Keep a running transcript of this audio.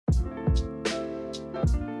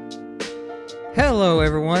Hello,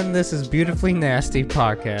 everyone. This is Beautifully Nasty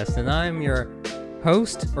Podcast, and I'm your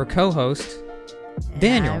host or co-host,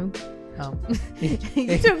 Daniel.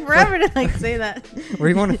 You took forever to say that. Were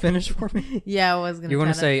you want to finish for me? Yeah, I was gonna. You want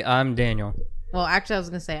to say I'm Daniel? Well, actually, I was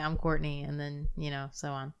gonna say I'm Courtney, and then so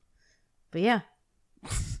on. But yeah.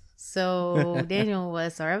 So Daniel,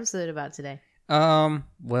 what's our episode about today?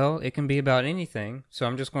 Well, it can be about anything. So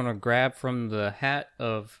I'm just going to grab from the hat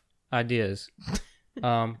of ideas.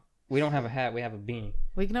 We don't have a hat. We have a beanie.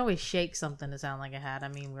 We can always shake something to sound like a hat. I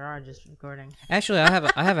mean, we are just recording. Actually, I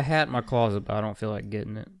have a hat in my closet, but I don't feel like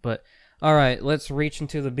getting it. But all right, let's reach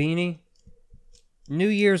into the beanie. New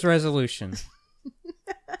Year's resolution.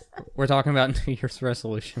 We're talking about New Year's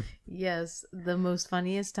resolution. Yes, the most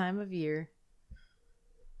funniest time of year.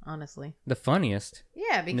 Honestly. The funniest?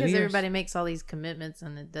 Yeah, because everybody makes all these commitments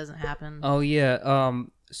and it doesn't happen. Oh, yeah.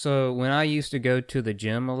 So when I used to go to the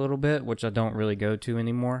gym a little bit, which I don't really go to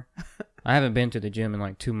anymore. I haven't been to the gym in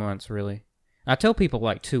like 2 months, really. I tell people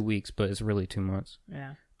like 2 weeks, but it's really 2 months.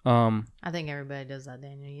 Yeah. I think everybody does that,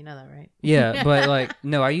 Daniel. You know that, right? Yeah, but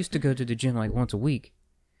no, I used to go to the gym like once a week.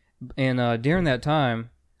 And during that time,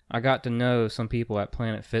 I got to know some people at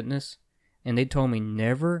Planet Fitness, and they told me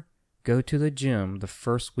never go to the gym the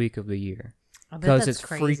first week of the year because it's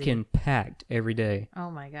crazy. Freaking packed every day. Oh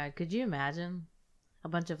my God. Could you imagine a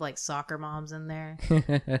bunch of soccer moms in there?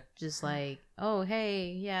 Just oh,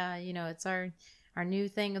 hey, yeah, it's our new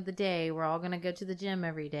thing of the day. We're all going to go to the gym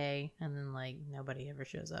every day. And then nobody ever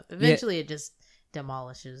shows up. Eventually it just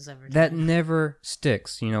demolishes everything. That never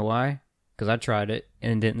sticks. You know why? Because I tried it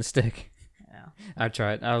and it didn't stick. Yeah. I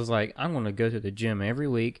tried. I was like, I'm going to go to the gym every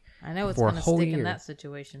week. I know it's going to stick in that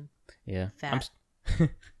situation. Yeah. Fat.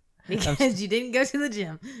 Because you didn't go to the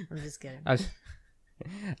gym. I'm just kidding.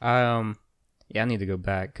 Yeah, I need to go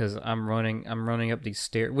back because I'm running up these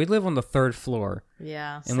stairs. We live on the 3rd floor.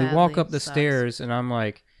 Yeah. And we walk up the stairs and I'm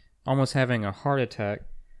almost having a heart attack.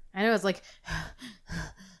 I know, it's and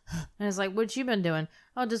it's what you been doing?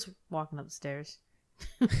 Oh, just walking up the stairs.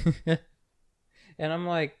 And I'm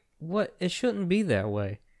like, what? It shouldn't be that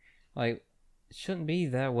way. It shouldn't be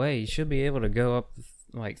that way. You should be able to go up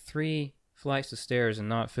 3 flights of stairs and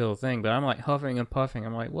not feel a thing. But I'm huffing and puffing.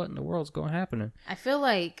 I'm like, what in the world's going happening? I feel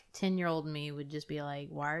like 10-year-old me would just be like,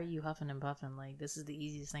 why are you huffing and puffing? This is the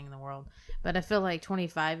easiest thing in the world. But I feel like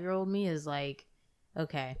 25-year-old me is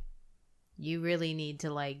okay, you really need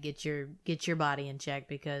to get your body in check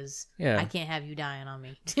because I can't have you dying on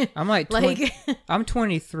me. I'm I'm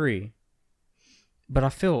 23, but I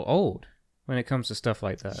feel old when it comes to stuff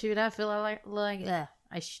like that. Shoot, I feel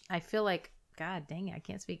I feel like, God dang it, I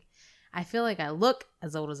can't speak. I feel like I look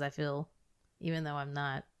as old as I feel, even though I'm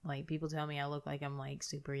not. People tell me I look like I'm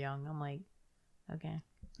super young. I'm like, okay.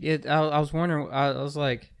 Yeah, I was wondering. I was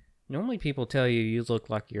like, normally people tell you look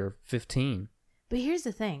like you're 15. But here's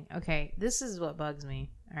the thing. Okay, this is what bugs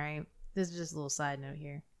me. All right, this is just a little side note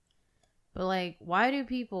here. But why do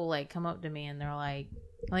people come up to me and they're like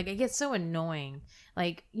it gets so annoying.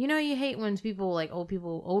 You hate when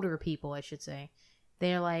people older people, I should say.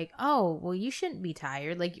 They're like, oh, well, you shouldn't be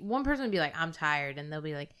tired. One person would be like, I'm tired. And they'll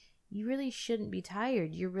be like, you really shouldn't be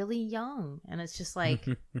tired. You're really young. And it's just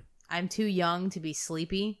I'm too young to be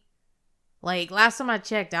sleepy. Last time I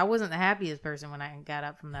checked, I wasn't the happiest person when I got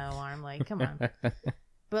up from the alarm. Come on.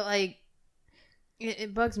 But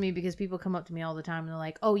it bugs me because people come up to me all the time and they're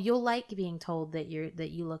like, oh, you'll like being told that you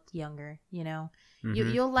look younger, Mm-hmm.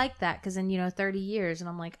 You'll like that because in 30 years. And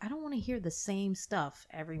I'm like, I don't want to hear the same stuff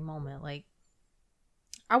every moment.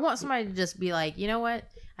 I want somebody to just be like, you know what?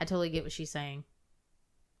 I totally get what she's saying.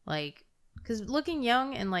 Because looking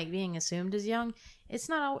young and being assumed as young,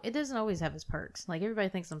 it doesn't always have its perks. Everybody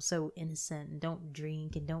thinks I'm so innocent and don't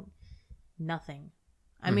drink and don't nothing.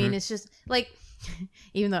 I mean, it's just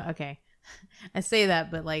even though, okay, I say that,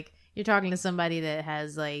 but you're talking to somebody that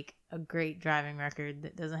has a great driving record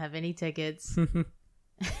that doesn't have any tickets,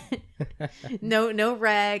 no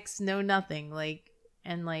wrecks, no nothing.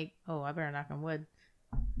 Oh, I better knock on wood.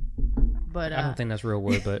 But I don't think that's real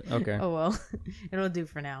wood, but okay. Oh, well, it'll do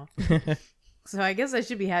for now. So I guess I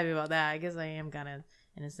should be happy about that. I guess I am kind of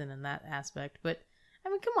innocent in that aspect. But, I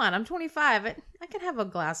mean, come on. I'm 25. I can have a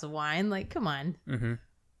glass of wine. Come on. Mm-hmm.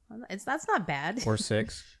 That's not bad. Or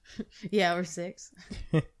 6. Yeah, or 6.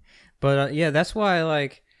 But, yeah, that's why,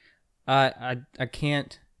 I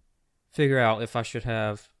can't figure out if I should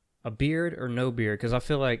have a beard or no beard. Because I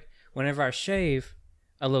feel like whenever I shave,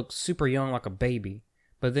 I look super young like a baby.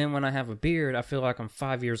 But then when I have a beard, I feel like I'm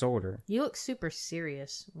 5 years older. You look super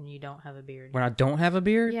serious when you don't have a beard. When I don't have a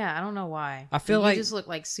beard? Yeah, I don't know why. I feel you just look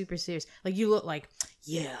super serious. You look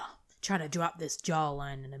yeah, trying to drop this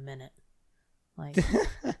jawline in a minute. Like,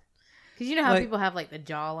 because you know how Like- people have like the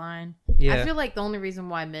jawline. Yeah. I feel like the only reason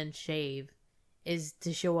why men shave is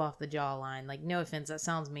to show off the jawline. Like, no offense, that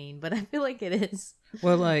sounds mean, but I feel like it is.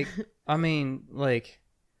 Well, like, I mean, like,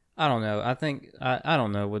 I don't know. I think, I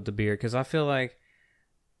don't know with the beard, because I feel like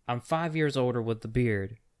I'm 5 years older with the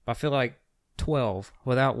beard. I feel like 12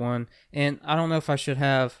 without one. And I don't know if I should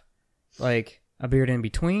have, like, a beard in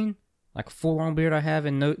between, like a full-on beard I have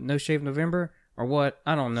in No Shave November, or what.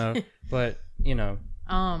 I don't know. But, you know.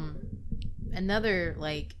 Another,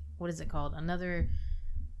 like, what is it called? Another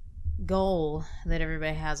goal that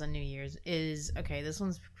everybody has on New Year's is, okay, this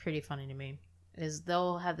one's pretty funny to me, is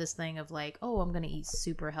they'll have this thing of like, oh, I'm going to eat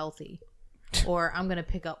super healthy, or I'm going to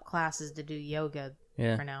pick up classes to do yoga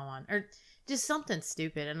Yeah. from now on, or just something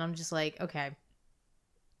stupid. And I'm just like, okay,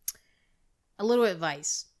 a little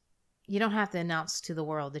advice. You don't have to announce to the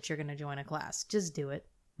world that you're going to join a class. Just do it.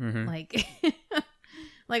 Mm-hmm. Like,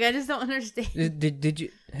 like, I just don't understand. Did you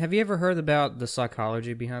have you ever heard about the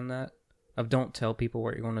psychology behind that? Of don't tell people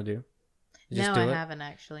what you're going to do. No, I haven't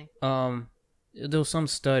actually. There was some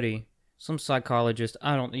study, some psychologist.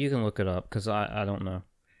 You can look it up because I don't know.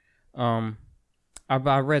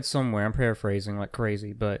 I read somewhere. I'm paraphrasing like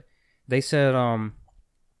crazy, but they said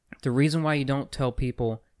the reason why you don't tell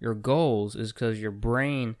people your goals is because your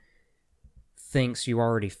brain thinks you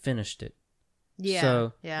already finished it. Yeah.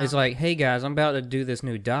 So yeah. it's like, hey guys, I'm about to do this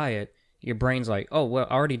new diet. Your brain's like, oh well,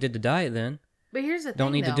 I already did the diet then. But here's the thing,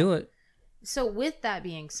 Don't need to do it. So with that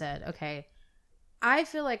being said, okay, I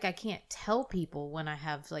feel like I can't tell people when I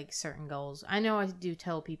have like certain goals. I know I do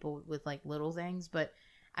tell people with like little things, but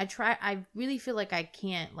I really feel like I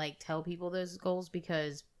can't like tell people those goals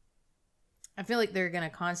because I feel like they're going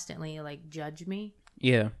to constantly like judge me.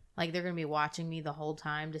 Yeah. Like they're going to be watching me the whole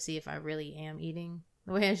time to see if I really am eating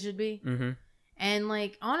the way I should be. Mm-hmm. And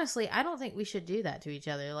like honestly, I don't think we should do that to each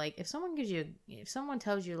other. Like if someone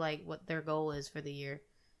tells you like what their goal is for the year,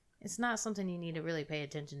 it's not something you need to really pay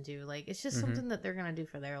attention to. Like it's just something that they're going to do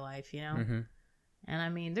for their life, you know? Mm-hmm. And I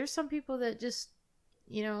mean, there's some people that just,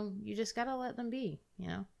 you know, you just got to let them be, you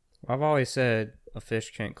know? I've always said a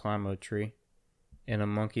fish can't climb a tree and a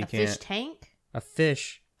monkey A can't. fish tank? A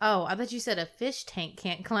fish. Oh, I thought you said a fish tank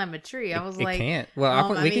can't climb a tree. I was It like, can't.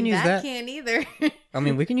 Well, we can use that. can't either. I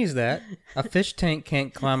mean, we can use that. A fish tank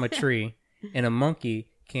can't climb a tree, and a monkey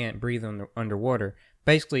can't breathe underwater.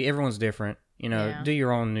 Basically, everyone's different. You know, Yeah. do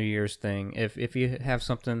your own New Year's thing. If you have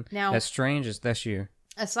something Now- that's strange, that's you.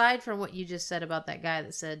 Aside from what you just said about that guy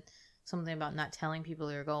that said something about not telling people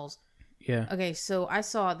their goals. Yeah. Okay, so I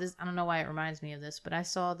saw this. I don't know why it reminds me of this, but I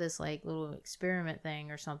saw this like little experiment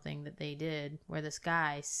thing or something that they did where this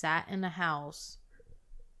guy sat in a house,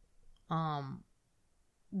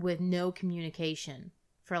 with no communication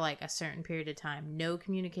for like a certain period of time, no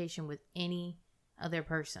communication with any other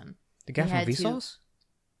person. The guy He from had to- Vsauce?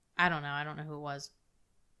 I don't know who it was,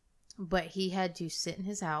 but he had to sit in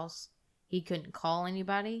his house. He couldn't call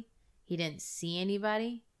anybody. He didn't see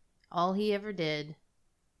anybody. All he ever did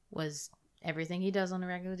was everything he does on a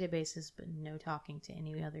regular day basis, but no talking to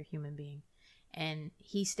any other human being. And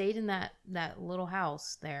he stayed in that little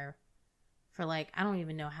house there for like, I don't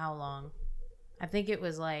even know how long. I think it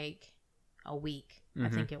was like a week. I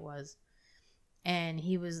Mhm. think it was. And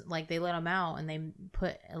he was like, they let him out and they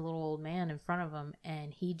put a little old man in front of him,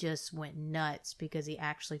 and he just went nuts because he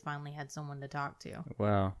actually finally had someone to talk to.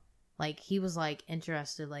 Wow. Like he was like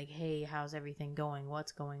interested, like, hey, how's everything going?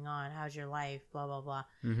 What's going on? How's your life? Blah blah blah.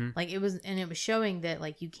 Mm-hmm. Like it was showing that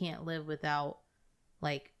like you can't live without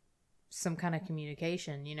like some kind of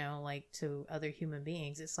communication, you know, like to other human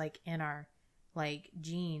beings. It's like in our like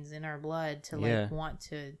genes, in our blood to Yeah. like want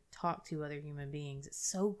to talk to other human beings. It's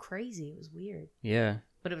so crazy. It was weird, Yeah.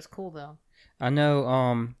 but it was cool though. I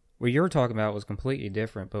know what you were talking about was completely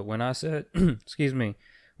different, but when I said excuse me,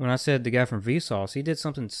 when I said the guy from Vsauce, he did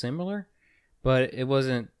something similar, but it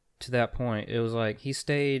wasn't to that point. It was like he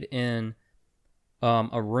stayed in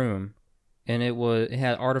a room, and it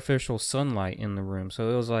had artificial sunlight in the room, so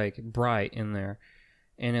it was like bright in there,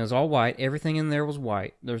 and it was all white. Everything in there was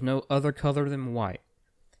white. There's no other color than white.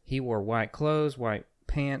 He wore white clothes, white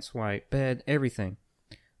pants, white bed, everything.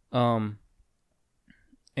 And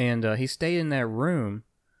he stayed in that room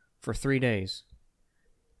for 3 days.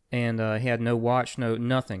 And he had no watch, no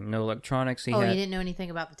nothing, no electronics. He didn't know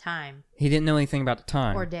anything about the time He didn't know anything about the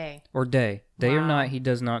time. or day. Day or Wow. night, he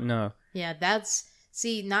does not know. Yeah,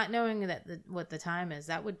 not knowing that what the time is,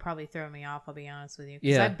 that would probably throw me off, I'll be honest with you.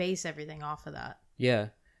 Because Yeah. I base everything off of that. Yeah.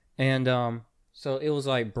 And so it was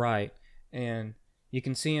like bright, and you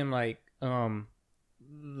can see him like an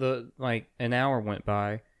hour went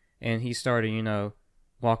by, and he started,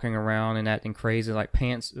 walking around and acting crazy, like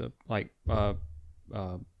pants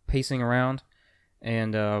pacing around,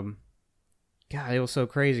 and God, it was so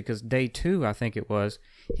crazy because day 2, I think it was,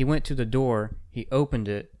 he went to the door, he opened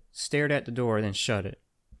it, stared at the door, then shut it,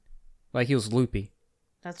 like he was loopy.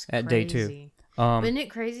 That's at crazy. day 2. But isn't it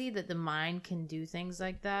crazy that the mind can do things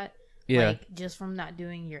like that? Yeah. Like, just from not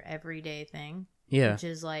doing your everyday thing. Yeah. Which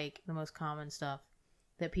is, like, the most common stuff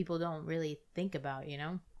that people don't really think about, you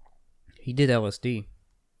know? He did LSD.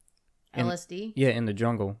 LSD? Yeah, in the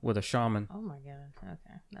jungle with a shaman. Oh, my God.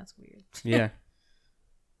 Okay. That's weird. Yeah.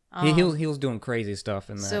 He was doing crazy stuff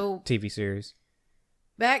in that TV series.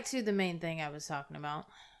 Back to the main thing I was talking about.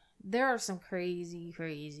 There are some crazy,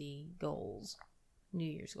 crazy goals. New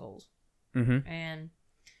Year's goals. Mm-hmm. And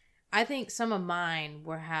I think some of mine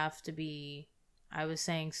will have to be, I was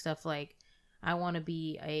saying stuff like, I want to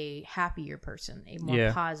be a happier person, a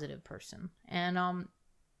more positive person. And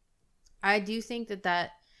I do think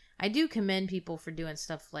that I do commend people for doing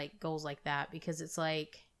stuff like goals like that, because it's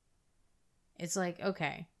like,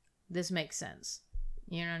 okay, this makes sense.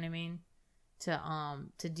 You know what I mean?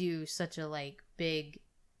 To do such a like big,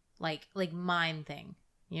 like mind thing.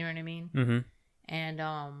 You know what I mean? Mm-hmm. And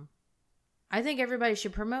I think everybody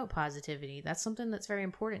should promote positivity. That's something that's very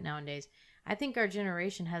important nowadays. I think our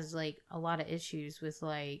generation has like a lot of issues with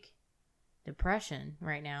like depression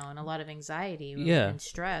right now and a lot of anxiety and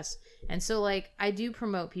stress. And so like I do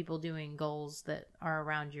promote people doing goals that are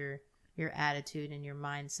around your attitude and your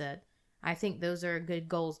mindset. I think those are good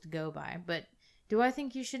goals to go by. But do I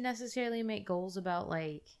think you should necessarily make goals about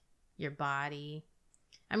like your body?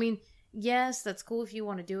 I mean, yes, that's cool if you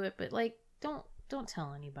want to do it, but like don't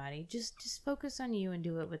tell anybody. Just focus on you and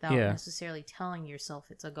do it without necessarily telling yourself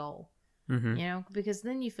it's a goal. Mm-hmm. You know, because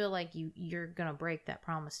then you feel like you're gonna break that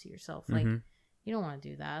promise to yourself. Like you don't want to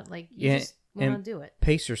do that. Like you just want to do it.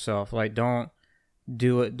 Pace yourself. Like don't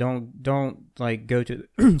do it. Don't like go to.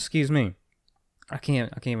 Excuse me. I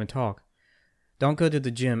can't even talk. Don't go to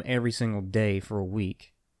the gym every single day for a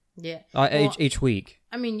week. Yeah. Each week.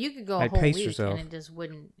 I mean, you could go a whole week yourself. and it just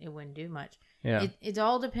wouldn't do much. Yeah. It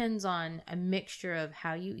all depends on a mixture of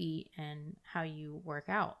how you eat and how you work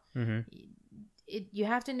out. Mm-hmm. You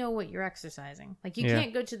have to know what you're exercising. Like you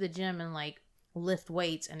can't go to the gym and like lift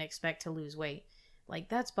weights and expect to lose weight. Like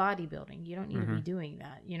that's bodybuilding. You don't need to be doing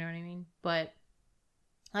that. You know what I mean? But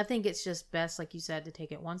I think it's just best, like you said, to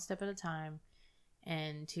take it one step at a time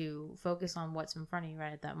and to focus on what's in front of you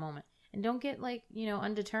right at that moment. And don't get like,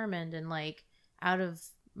 undetermined and like out of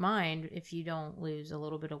mind if you don't lose a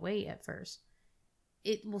little bit of weight at first.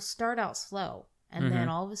 It will start out slow. And then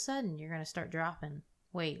all of a sudden you're going to start dropping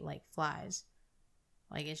weight like flies.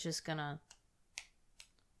 Like it's just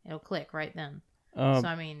it'll click right then. So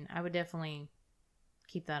I mean, I would definitely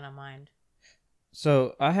keep that in mind.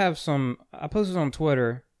 So I posted on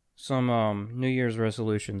Twitter some New Year's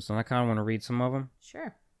resolutions, and I kind of want to read some of them.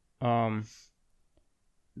 Sure.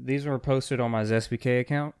 These were posted on my ZSBK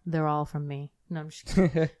account. They're all from me. No, I'm just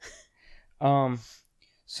kidding.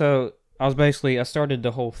 So I started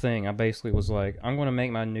the whole thing. I basically was like, I'm going to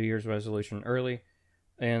make my New Year's resolution early,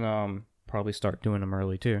 and probably start doing them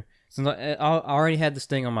early too. Since I already had this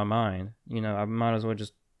thing on my mind, I might as well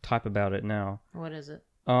just type about it now. What is it?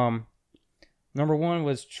 Number 1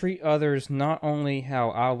 was treat others not only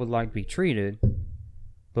how I would like to be treated,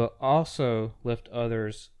 but also lift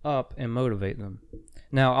others up and motivate them.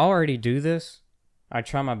 Now, I already do this. I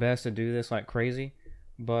try my best to do this like crazy,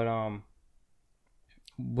 but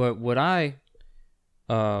what I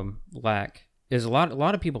lack is a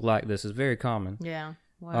lot of people lack this. It's very common. Yeah.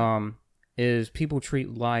 Wow. Is people treat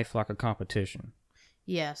life like a competition.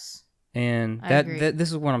 Yes. And this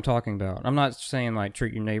is what I'm talking about. I'm not saying like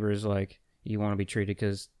treat your neighbors like you want to be treated,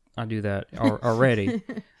 because I do that already.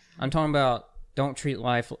 I'm talking about don't treat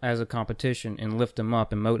life as a competition and lift them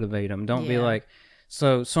up and motivate them. Don't be like,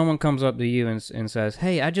 so someone comes up to you and says,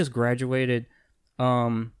 hey, I just graduated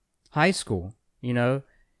high school,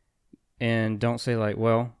 and don't say like,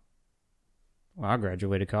 well, I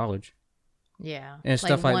graduated college. Yeah. And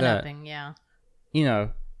stuff like that. Yeah.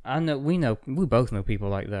 We both know people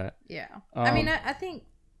like that. Yeah. I mean, I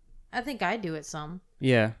think I do it some.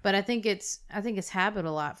 Yeah. But I think it's habit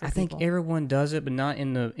a lot for people. I think everyone does it, but not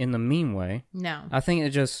in the mean way. No. I think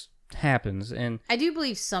it just happens, and I do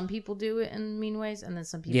believe some people do it in mean ways, and then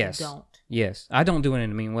some people don't. Yes. I don't do it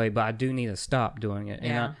in a mean way, but I do need to stop doing it.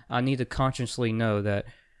 Yeah. And I need to consciously know that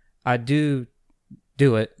I do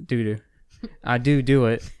it. I do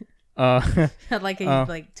it. I like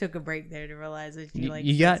how you took a break there to realize that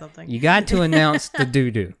you said something. You got to announce the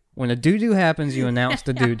doo-doo. When the doo-doo happens, you announce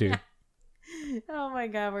the doo-doo. Oh my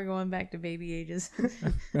God, we're going back to baby ages.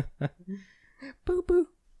 Boo boo.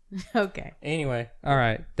 Okay. Anyway, all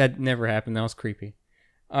right. That never happened. That was creepy.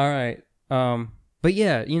 All right. But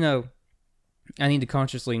yeah, you know, I need to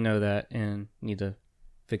consciously know that and need to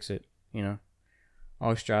fix it. You know,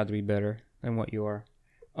 always strive to be better than what you are.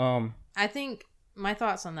 I think my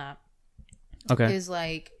thoughts on that Okay. is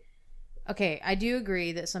like, okay, I do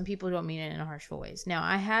agree that some people don't mean it in harshful ways. Now,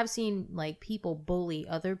 I have seen like people bully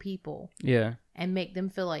other people Yeah. and make them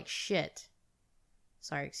feel like shit.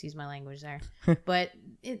 Sorry, excuse my language there. But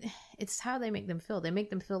it's how they make them feel. They make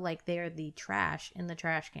them feel like they're the trash in the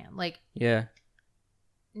trash can. Like, Yeah.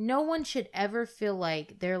 no one should ever feel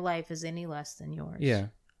like their life is any less than yours. Yeah.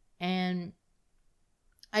 And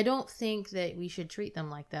I don't think that we should treat them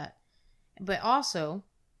like that. But also,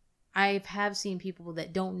 I have seen people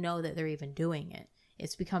that don't know that they're even doing it.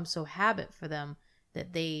 It's become so habit for them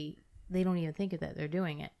that they don't even think of that they're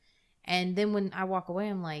doing it. And then when I walk away,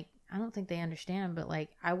 I'm like, I don't think they understand, but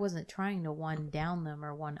like, I wasn't trying to one down them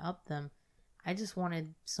or one up them. I just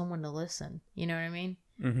wanted someone to listen. You know what I mean?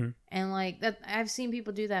 Mm-hmm. And like that, I've seen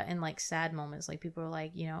people do that in like sad moments. Like people are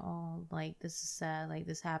like, you know, oh, like this is sad. Like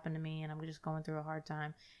this happened to me and I'm just going through a hard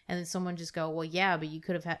time. And then someone just go, well, yeah, but you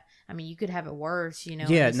could have had, I mean, you could have it worse, you know?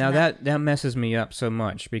 Yeah. and this Now and that messes me up so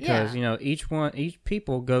much because, Yeah. you know, each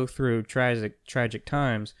people go through tragic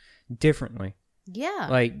times differently. Yeah.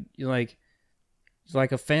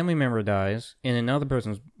 Like a family member dies and another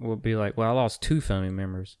person will be like, well, I lost 2 family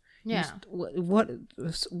members. Yeah. What?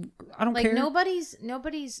 I don't Like care.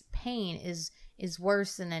 nobody's pain is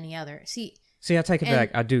worse than any other. See, I take it and-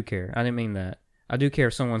 back. I do care. I didn't mean that. I do care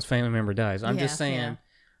if someone's family member dies. I'm just Yeah,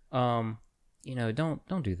 saying, you know,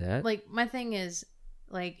 don't do that. like my thing is,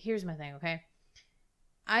 like, here's my thing, okay?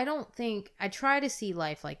 I don't think, I try to see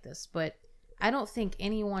life like this, but I don't think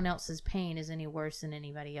anyone else's pain is any worse than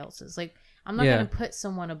anybody else's. Like, I'm not Yeah. going to put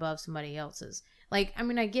someone above somebody else's. Like, I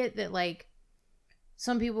mean, I get that, like,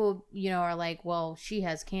 some people, you know, are like, well, she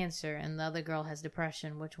has cancer and the other girl has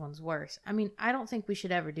depression. Which one's worse? I mean, I don't think we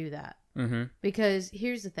should ever do that. Mm-hmm. Because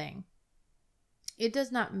here's the thing. It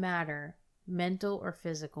does not matter, mental or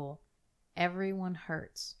physical. Everyone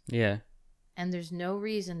hurts. Yeah. And there's no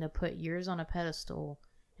reason to put yours on a pedestal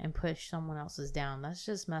and push someone else's down. That's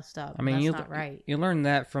just messed up. I mean, that's you not right. You learned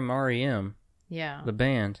that from REM, Yeah. the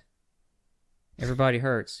band. Everybody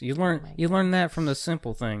hurts. You my learn that from the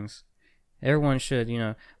simple things. Everyone should, you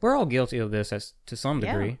know. We're all guilty of this to some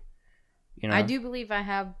Yeah. degree. You know. I do believe I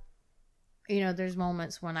have, you know, there's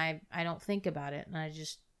moments when I don't think about it and I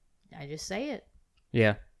just say it.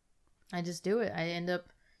 Yeah. I just do it. I end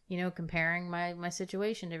up, you know, comparing my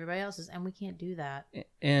situation to everybody else's, and we can't do that.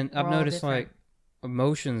 And I've We're all noticed different. like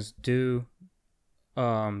emotions do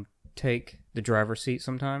take the driver's seat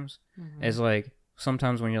sometimes. Mhm. As like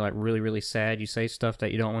sometimes when you're like really really sad, you say stuff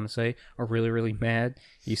that you don't want to say, or really really mad,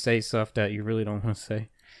 you say stuff that you really don't want to say.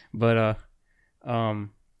 But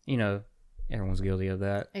you know, everyone's guilty of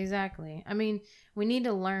that. Exactly. I mean, we need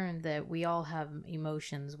to learn that we all have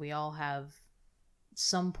emotions. We all have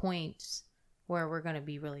some points where we're going to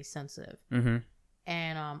be really sensitive. Mm-hmm.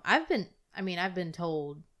 And I've been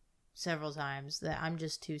told several times that I'm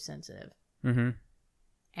just too sensitive. Mm-hmm.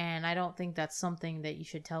 And I don't think that's something that you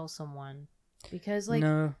should tell someone, because like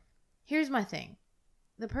No. here's my thing.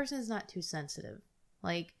 The person is not too sensitive.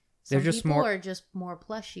 Like They're some just people more- are just more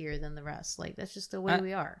plushier than the rest. Like that's just the way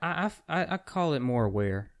we are. I call it more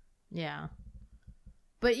aware. Yeah.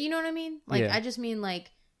 But you know what I mean? Like, Yeah. I just mean,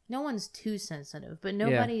 like, no one's too sensitive, but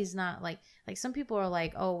nobody's not, like, some people are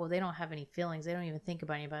like, oh, well, they don't have any feelings. They don't even think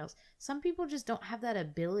about anybody else. Some people just don't have that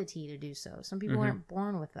ability to do so. Some people Mhm. aren't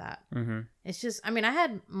born with that. Mm-hmm. It's just, I mean,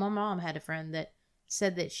 my mom had a friend that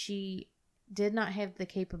said that she did not have the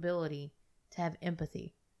capability to have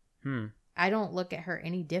empathy. I don't look at her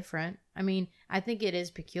any different. I mean, I think it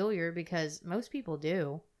is peculiar because most people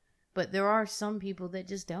do, but there are some people that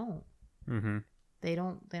just don't. Mm-hmm. They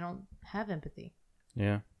don't have empathy.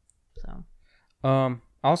 Yeah. So I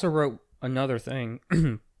also wrote another thing,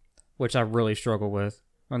 which I really struggle with,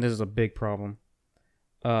 and this is a big problem.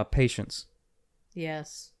 Patience.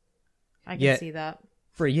 yes, I can Yeah. see that.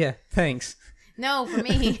 Thanks. No, for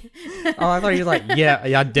me. Oh, I thought you were like, yeah,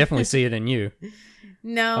 I definitely see it in you.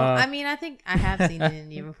 No, I mean, I think I have seen it in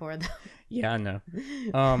you before, though. Yeah, I know.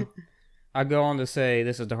 I go on to say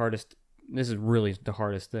this is really the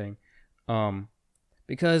hardest thing.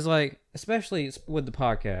 Because like, especially with the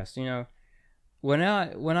podcast, you know, when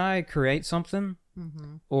I create something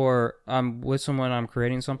Mm-hmm. or I'm with someone, I'm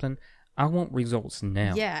creating something, I want results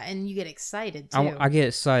now. Yeah, and you get excited too. I get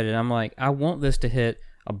excited. I'm like, I want this to hit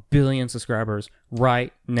 1 billion subscribers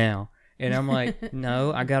right now. And I'm like,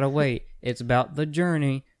 no, I gotta wait. It's about the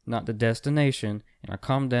journey, not the destination. And I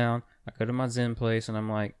calm down. I go to my Zen place, and I'm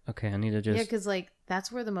like, okay, I need to just. Yeah, because like that's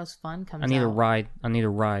where the most fun comes I need a out. ride. I need a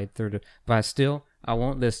ride through the. But I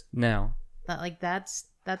want this now.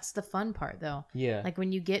 That's the fun part though. Yeah. Like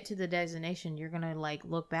when you get to the destination, you're gonna like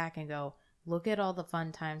look back and go, look at all the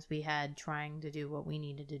fun times we had trying to do what we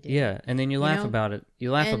needed to do. Yeah, and then you laugh about it.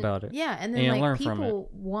 You laugh about it. Yeah, and then and you like learn from people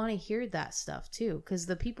want to hear that stuff too, because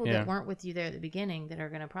the people Yeah. that weren't with you there at the beginning, that are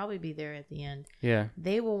gonna probably be there at the end, Yeah.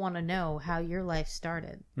 they will want to know how your life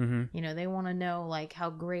started. Mm-hmm. You know, they want to know like how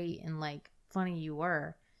great and like funny you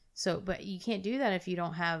were. So, but you can't do that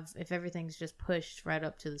if everything's just pushed right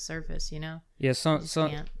up to the surface, you know? Yeah, You just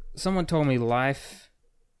can't. someone told me life,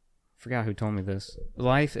 I forgot who told me this.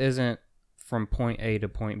 Life isn't from point A to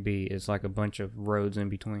point B. It's like a bunch of roads in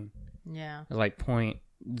between. Yeah. It's like point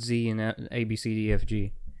Z and A, B, C, D, F,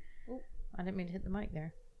 G. Ooh, I didn't mean to hit the mic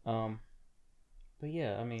there. But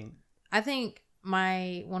yeah, I mean, I think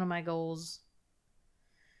one of my goals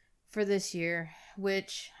for this year,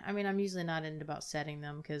 which I mean, I'm usually not into about setting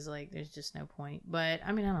them because like there's just no point. But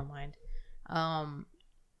I mean, I don't mind.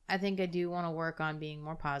 I think I do want to work on being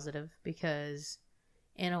more positive, because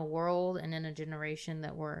in a world and in a generation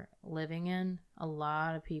that we're living in, a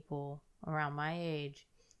lot of people around my age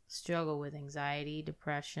struggle with anxiety,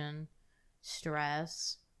 depression,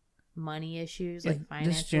 stress, money issues, like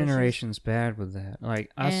financial this generation's bad with that.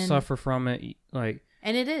 Like, I suffer from it. Like,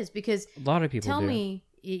 and it is because a lot of people tell do. me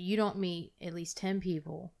you don't meet at least 10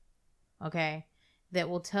 people, okay, that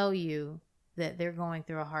will tell you that they're going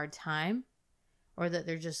through a hard time, or that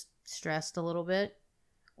they're just stressed a little bit,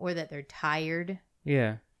 or that they're tired.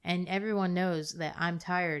 Yeah. And everyone knows that I'm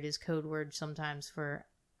tired is code word sometimes for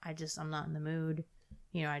I'm not in the mood.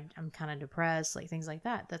 You know, I'm kind of depressed, like things like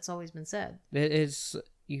that. That's always been said. It's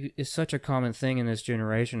such a common thing in this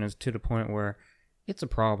generation, is to the point where it's a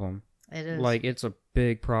problem. It is. Like, it's a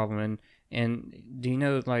big problem. And do you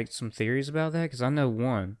know, like, some theories about that? Because I know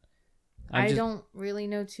one. I don't really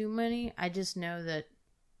know too many. I just know that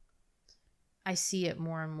I see it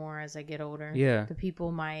more and more as I get older. Yeah. The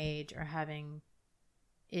people my age are having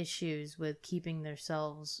issues with keeping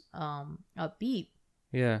themselves upbeat.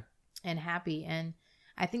 Yeah. And happy. And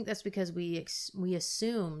I think that's because we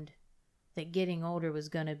assumed that getting older was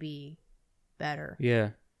going to be better.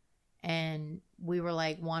 Yeah. And we were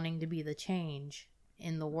like wanting to be the change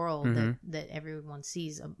in the world that everyone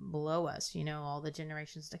sees below us, you know, all the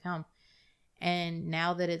generations to come. And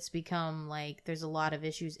now that it's become like there's a lot of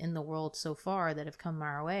issues in the world so far that have come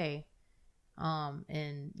our way,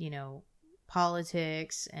 and, you know,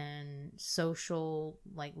 politics and social,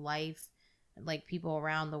 like, life, like people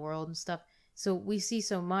around the world and stuff. So we see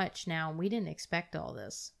so much now, and we didn't expect all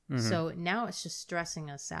this. So now it's just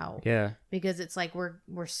stressing us out. Yeah. Because it's like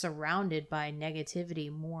we're surrounded by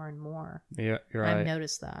negativity more and more. Yeah, you're right. I've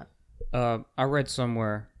noticed that. I read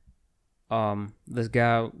somewhere, this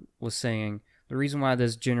guy was saying the reason why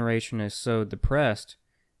this generation is so depressed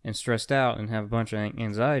and stressed out and have a bunch of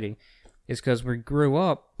anxiety is because we grew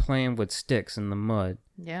up playing with sticks in the mud.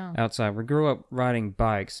 Yeah. Outside. We grew up riding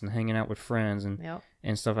bikes and hanging out with friends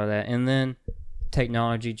and stuff like that. And then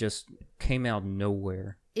technology just came out of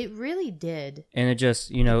nowhere. It really did. And it just,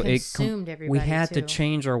 you know, it consumed everybody. We had to too.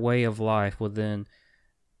 change our way of life within,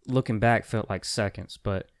 looking back, felt like seconds.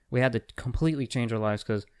 But we had to completely change our lives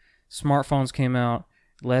because smartphones came out,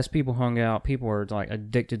 less people hung out, people were like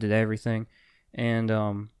addicted to everything. And,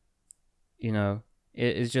 you know,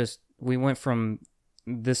 it's just, we went from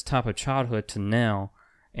this type of childhood to now,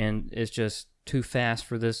 and it's just too fast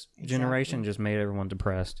for this generation. Just made everyone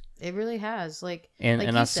depressed. It really has.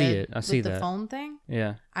 And I see it. I see with that. the phone thing.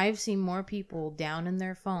 Yeah. I've seen more people down in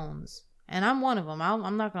their phones, and I'm one of them.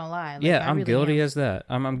 I'm not gonna lie. I'm really guilty as that.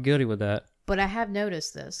 I'm guilty with that. But I have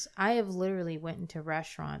noticed this. I have literally went into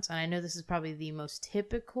restaurants, and I know this is probably the most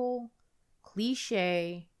typical,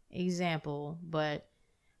 cliche example, but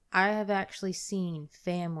I have actually seen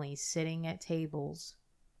families sitting at tables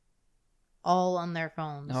all on their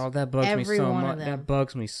phones. Oh, that bugs me so much. That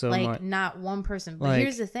bugs me so much. Like, not one person. But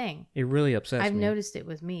here's the thing. It really upsets me. I've noticed it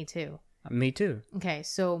with me, too. Me, too. Okay,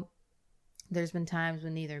 so there's been times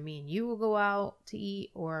when either me and you will go out to eat,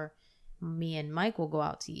 or me and Mike will go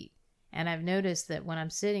out to eat. And I've noticed that when I'm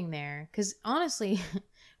sitting there, because honestly,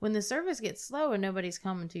 when the service gets slow and nobody's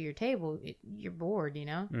coming to your table, you're bored, you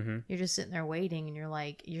know? Mm-hmm. You're just sitting there waiting, and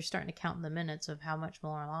you're starting to count the minutes of how much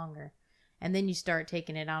more longer. And then you start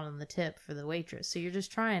taking it out on the tip for the waitress. So you're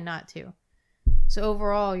just trying not to. So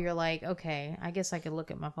overall, you're like, okay, I guess I could look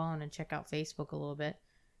at my phone and check out Facebook a little bit.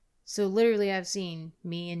 So literally, I've seen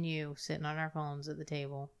me and you sitting on our phones at the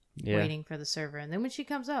table, waiting for the server. And then when she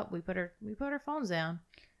comes up, we put our phones down.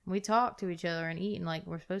 We talk to each other and eat, and like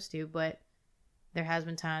we're supposed to. But There has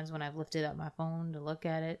been times when I've lifted up my phone to look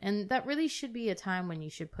at it, and that really should be a time when you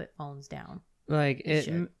should put phones down. Like,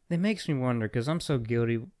 it makes me wonder, because I'm so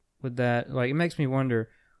guilty with that. Like, it makes me wonder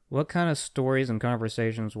what kind of stories and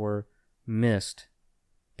conversations were missed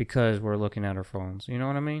because we're looking at our phones. You know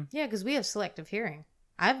what I mean? Yeah, because we have selective hearing.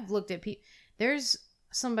 I've looked at people. There's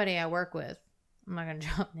somebody I work with. I'm not going to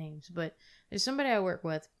drop names, but there's somebody I work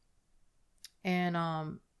with.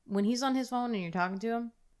 And when he's on his phone and you're talking to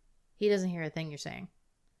him, he doesn't hear a thing you're saying.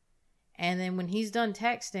 And then when he's done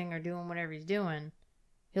texting or doing whatever he's doing,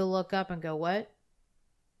 he'll look up and go, what?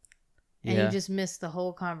 And you just miss the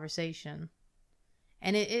whole conversation.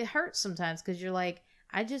 And it hurts sometimes because you're like,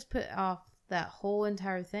 I just put off that whole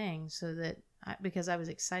entire thing so that because I was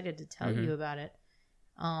excited to tell you about it.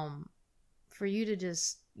 For you to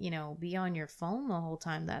just, be on your phone the whole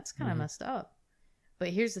time, that's kind of messed up. But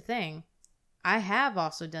here's the thing. I have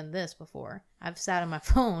also done this before. I've sat on my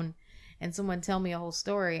phone and someone tell me a whole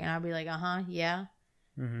story and I'll be like, yeah.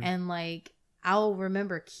 And like, I'll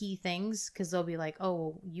remember key things because they'll be like, oh,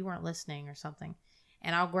 well, you weren't listening or something.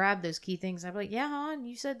 And I'll grab those key things. I'll be like, yeah, hon,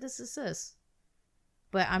 you said this.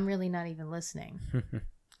 But I'm really not even listening.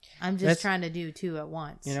 I'm just trying to do two at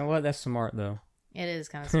once. You know what? That's smart, though. It is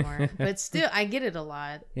kind of smart. But still, I get it a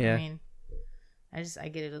lot. Yeah. I mean, I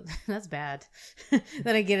get it. That's bad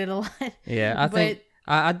that I get it a lot. Yeah, I think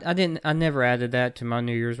I never added that to my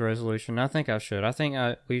New Year's resolution. I think I should. I think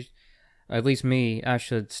at least me, I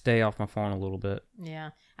should stay off my phone a little bit. Yeah.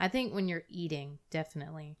 I think when you're eating,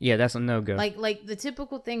 definitely. Yeah, that's a no-go. Like the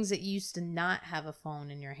typical things that you used to not have a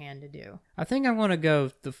phone in your hand to do. I think I want to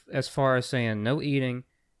go as far as saying no eating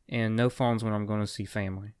and no phones when I'm going to see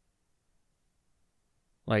family.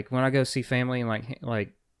 Like when I go see family and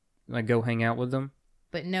like go hang out with them.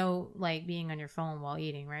 But no, like being on your phone while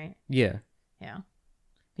eating, right? Yeah. Yeah.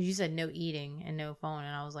 Because you said no eating and no phone,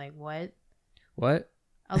 and I was like, what? What?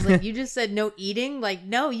 I was like, you just said no eating? Like,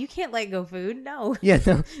 no, you can't let go food. No.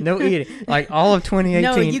 Yeah, no eating. Like all of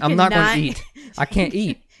 2018, no, I'm not going to eat. I can't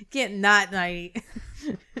eat. Can't not eat.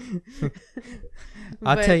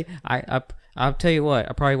 I'll tell you what.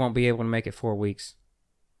 I probably won't be able to make it 4 weeks.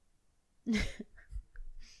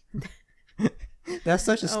 That's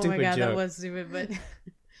such a stupid joke. Oh my god, that was stupid,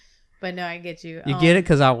 but no, I get you. You get it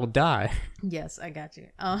because I will die. Yes, I got you.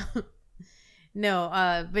 But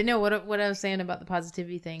no, what I was saying about the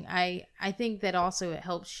positivity thing, I think that also it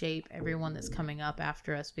helps shape everyone that's coming up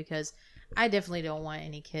after us, because I definitely don't want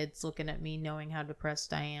any kids looking at me knowing how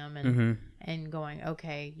depressed I am and going,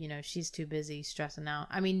 okay, she's too busy stressing out.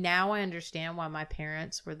 I mean, now I understand why my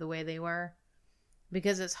parents were the way they were,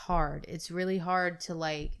 because it's hard. It's really hard to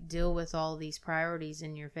like deal with all these priorities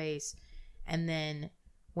in your face. And then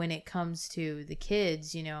when it comes to the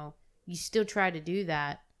kids, you still try to do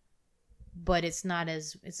that, but it's not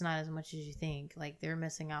as much as you think. Like, they're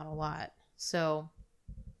missing out a lot. So,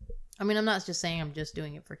 I mean, I'm not just saying I'm just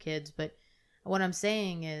doing it for kids, but what I'm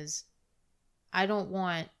saying is I don't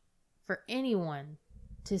want for anyone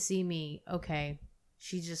to see me, okay,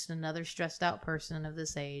 she's just another stressed out person of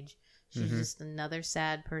this age. She's just another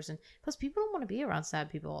sad person. Plus, people don't want to be around sad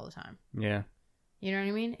people all the time. Yeah. You know what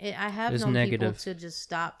I mean? I have known people to just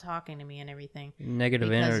stop talking to me and everything.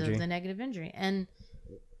 Negative energy. Because of the negative energy. And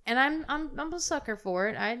I'm a sucker for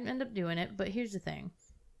it. I end up doing it. But here's the thing.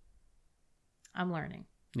 I'm learning.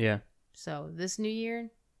 Yeah. So this new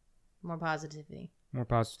year, more positivity. More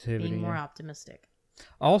positivity. Being more optimistic.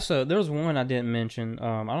 Also, there's one I didn't mention.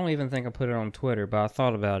 I don't even think I put it on Twitter, but I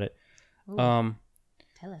thought about it. Ooh.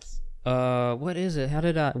 Tell us. What is it? How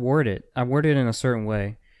did I word it? I worded it in a certain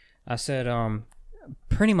way. I said,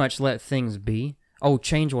 pretty much let things be. Oh,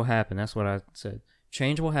 change will happen. That's what I said.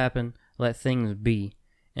 Change will happen. Let things be.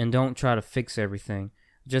 And don't try to fix everything.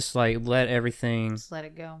 Just like let everything. Just let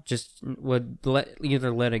it go. Just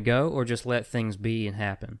either let it go or just let things be and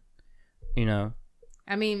happen.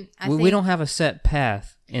 I mean, we don't have a set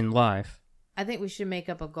path in life. I think we should make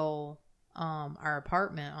up a goal. Our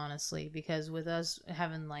apartment, honestly, because with us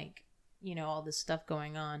having all this stuff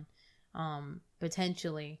going on,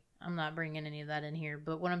 potentially, I'm not bringing any of that in here,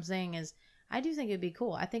 but what I'm saying is I do think it'd be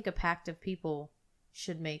cool. I think a pact of people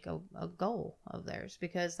should make a goal of theirs,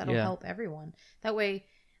 because that'll help everyone. That way,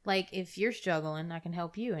 like, if you're struggling, I can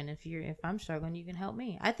help you, and if I'm struggling, you can help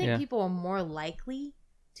me. I think people are more likely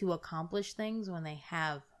to accomplish things when they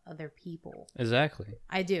have other people. Exactly.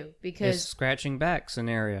 I do, because it's scratching back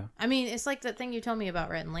scenario. I mean, it's like that thing you told me about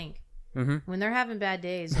Rhett and Link. Mm-hmm. When they're having bad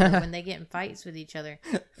days, or when they get in fights with each other,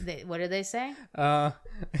 what do they say? I'm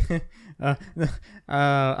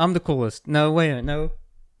the coolest. No, wait a minute.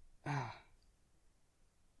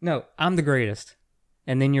 No, I'm the greatest.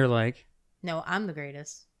 And then you're like, no, I'm the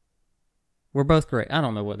greatest. We're both great. I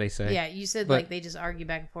don't know what they say. Yeah, you said but like they just argue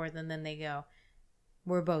back and forth and then they go,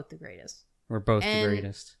 "We're both the greatest." we're both And, the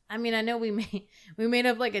greatest. I mean, I know we made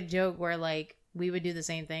up like a joke where like we would do the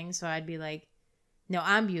same thing. So I'd be like, "No,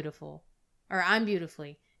 I'm beautiful," or "I'm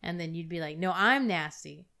beautifully," and then you'd be like, "No, I'm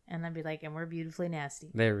nasty," and I'd be like, "And we're beautifully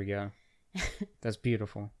nasty." There we go. That's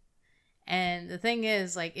beautiful. And the thing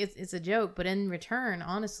is, like, it's a joke, but in return,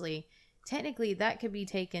 honestly, technically, that could be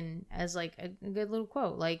taken as like a good little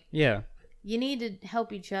quote. Like, Yeah. you need to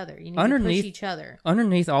help each other. You need Underneath- to push each other.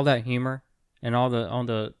 Underneath all that humor and all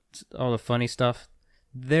the funny stuff,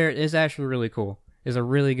 there is actually really cool. Is a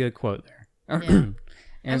really good quote there. Yeah. And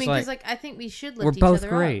I it's mean, because like I think we should lift we're each both other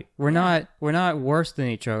great. up. We're Yeah. not worse than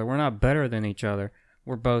each other. We're not better than each other.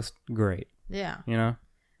 We're both great. Yeah. You know?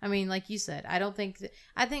 I mean, like you said, I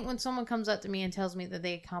think when someone comes up to me and tells me that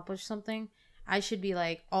they accomplished something, I should be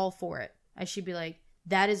like all for it. I should be like,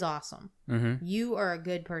 that is awesome. Mm-hmm. You are a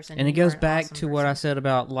good person. And it You are goes an back awesome to what I person. said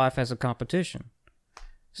about life as a competition.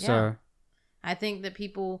 So Yeah. I think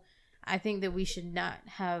that we should not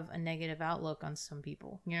have a negative outlook on some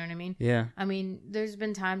people. You know what I mean? yeah, I mean, there's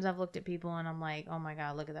been times I've looked at people and I'm like, oh my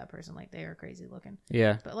God, look at that person. Like, they are crazy looking.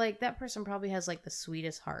 yeah, But like, that person probably has like the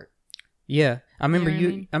sweetest heart. yeah. I remember know what I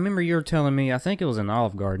mean? I remember you were telling me. I think it was in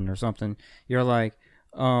Olive Garden or something. You're like,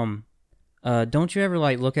 don't you ever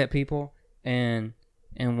like look at people and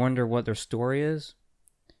wonder what their story is?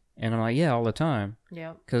 And I'm like, yeah, all the time.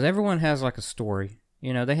 Yep. Because everyone has like a story.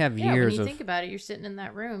 You know, they have Yeah, years when you of think about it, you're sitting in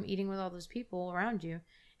that room eating with all those people around you,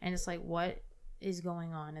 and it's like, what is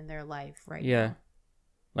going on in their life right yeah. now?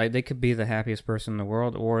 Like they could be the happiest person in the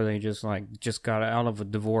world, or they just got out of a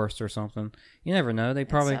divorce or something. You never know. They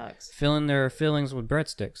probably sucks. filling their feelings with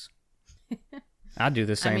breadsticks. I do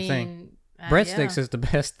the same thing. Breadsticks yeah. is the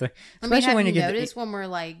best thing, I mean, especially have when you you get. noticed when we're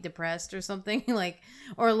like depressed or something, like,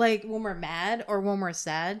 or like when we're mad or when we're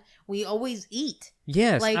sad, we always eat.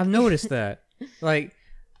 Yes, like- I've noticed that. Like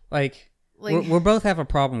we're both have a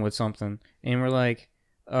problem with something, and we're like,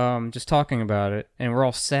 just talking about it, and we're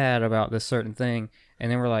all sad about this certain thing,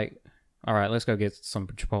 and then we're like, all right, let's go get some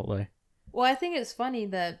Chipotle. Well, I think it's funny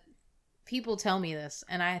that people tell me this,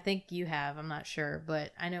 and I think you have. I'm not sure,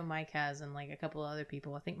 but I know Mike has, and like a couple of other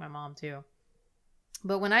people. I think my mom too.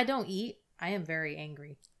 But when I don't eat, I am very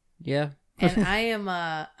angry, Yeah. and I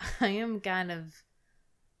am kind of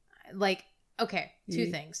like, okay,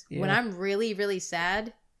 two things. When Yeah. I'm really, really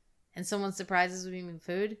sad, and someone surprises me with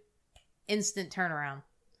food, instant turnaround.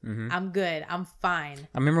 Mm-hmm. I'm good. I'm fine.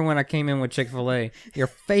 I remember when I came in with Chick-fil-A, your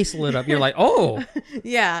face lit up. You're like, oh.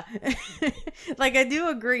 Yeah. Like, I do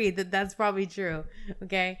agree that that's probably true.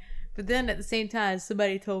 Okay. But then at the same time,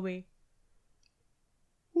 somebody told me,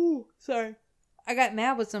 ooh, sorry. I got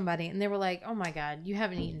mad with somebody and they were like, oh my God, you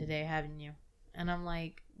haven't eaten today, haven't you? And I'm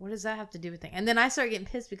like, what does that have to do with things? And then I started getting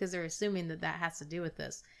pissed because they're assuming that that has to do with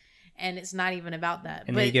this. And it's not even about that.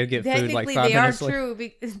 And but then you go get food like technically 5 they are minutes later.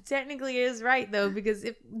 true. Technically it is right though, because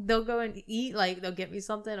if they'll go and eat, like they'll get me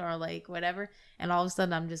something or like whatever, and all of a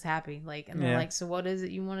sudden I'm just happy. Like, and they're Yeah. like, so what is it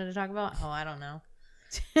you wanted to talk about? Oh, I don't know.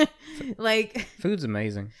 Like, Food's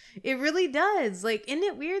amazing. it really does. Like, isn't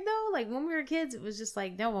it weird though? Like when we were kids, it was just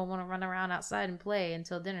like, no, I want to run around outside and play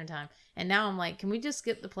until dinner time. And now I'm like, can we just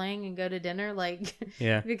skip the playing and go to dinner? Like,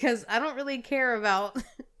 Yeah. because I don't really care about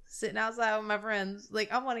sitting outside with my friends.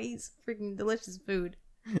 Like, I want to eat some freaking delicious food.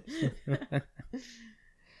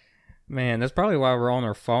 Man, that's probably why we're on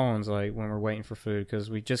our phones like when we're waiting for food, because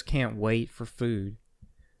we just can't wait for food.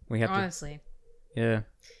 We have Honestly. to. Yeah.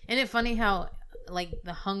 Isn't it funny how, like,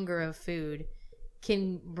 the hunger of food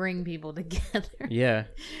can bring people together? Yeah.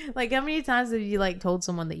 Like, how many times have you, like, told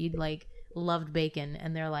someone that you'd, like, loved bacon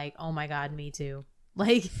and they're like, oh my God, me too.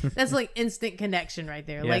 Like, that's like instant connection right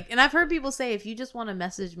there. Yeah. Like, and I've heard people say, if you just want to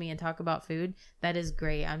message me and talk about food, that is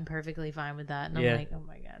great. I'm perfectly fine with that. And I'm Yeah. like, oh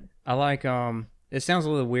my God. I like it sounds a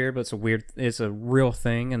little weird, but it's a real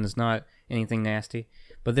thing and it's not anything nasty.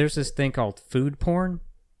 But there's this thing called food porn.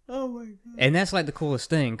 Oh my God. And that's like the coolest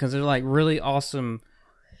thing because they're like really awesome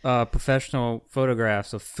professional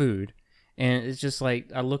photographs of food. And it's just like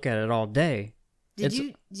I look at it all day. Did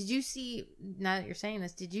you see, now that you're saying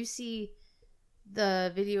this, did you see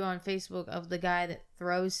the video on Facebook of the guy that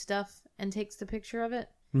throws stuff and takes the picture of it?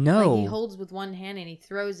 No. Like, he holds with one hand and he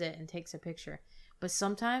throws it and takes a picture. But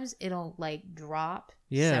sometimes it'll like drop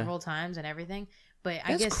several times and everything. But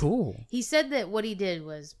I That's guess cool. he said that what he did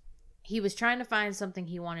was he was trying to find something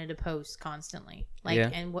he wanted to post constantly. Like, Yeah.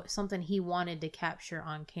 and something he wanted to capture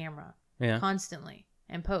on camera Yeah. constantly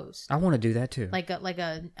and post. I want to do that too. Like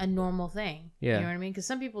a normal thing. Yeah. You know what I mean? Because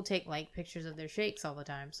some people take like pictures of their shakes all the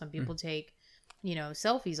time. Some people take,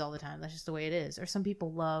 selfies all the time. That's just the way it is. Or some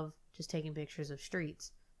people love just taking pictures of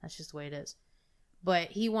streets. That's just the way it is.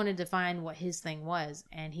 But he wanted to find what his thing was.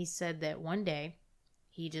 And he said that one day,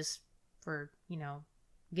 he just, for,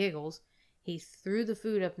 giggles, he threw the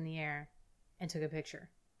food up in the air and took a picture.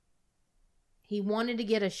 He wanted to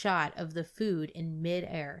get a shot of the food in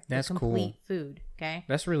midair. That's the complete cool. food, okay?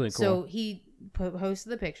 That's really cool. So he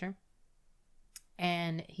posted the picture.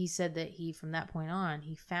 And he said that from that point on,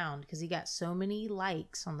 he found, because he got so many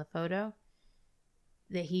likes on the photo,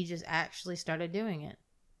 that he just actually started doing it.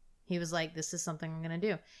 He was like, this is something I'm going to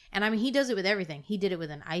do. And I mean, he does it with everything. He did it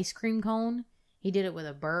with an ice cream cone. He did it with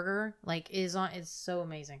a burger. Like, it's so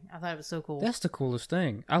amazing. I thought it was so cool. That's the coolest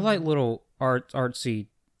thing. I like little artsy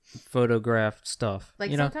photographed stuff.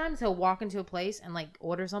 Like, sometimes he'll walk into a place and, like,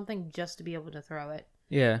 order something just to be able to throw it.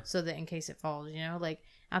 Yeah. So that in case it falls, Like,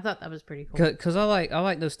 I thought that was pretty cool. Because I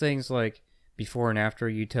like those things, like, before and after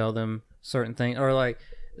you tell them certain things. Or, like,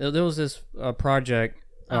 there was this project.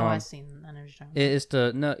 I've seen. I know what you're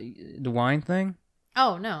talking about. It's the wine thing.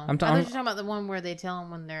 Oh, no. I thought you were talking about the one where they tell them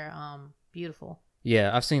when they're beautiful.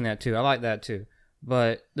 Yeah, I've seen that too. I like that too.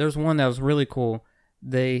 But there's one that was really cool.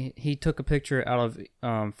 He took a picture out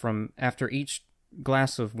of from after each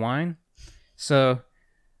glass of wine. So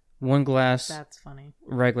 1 glass, that's funny.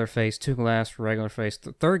 Regular face. 2 glass, regular face.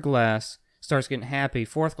 The 3rd glass starts getting happy.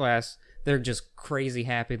 4th glass, they're just crazy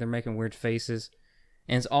happy. They're making weird faces,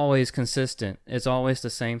 and it's always consistent. It's always the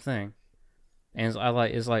same thing, and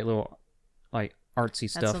it's like little like artsy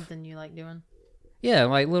stuff. That's something you like doing. Yeah,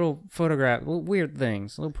 like little weird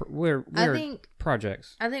things, weird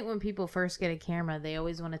projects. I think when people first get a camera, they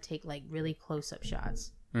always want to take like really close-up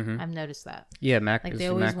shots. Mm-hmm. I've noticed that. Yeah, like they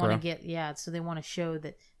always want to get so they want to show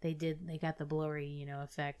that they got the blurry,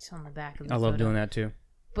 effect on the back of the photo. I love doing that too.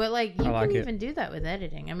 But like you can even do that with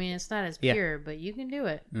editing. I mean, it's not as pure, but you can do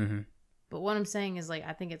it. Mm-hmm. But what I'm saying is, like,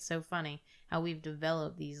 I think it's so funny how we've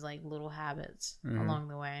developed these like little habits along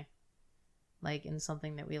the way. Like in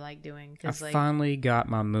something that we like doing. I finally got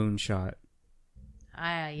my moonshot.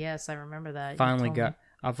 Yes, I remember that.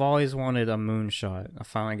 I've always wanted a moonshot. I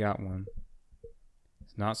finally got one.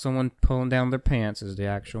 It's not someone pulling down their pants. It's the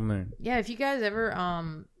actual moon. Yeah, if you guys ever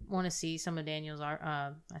want to see some of Daniel's art,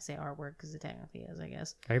 I say artwork because it technically is, I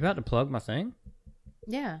guess. Are you about to plug my thing?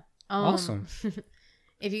 Yeah. Awesome.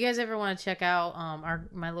 If you guys ever want to check out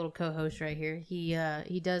my little co-host right here,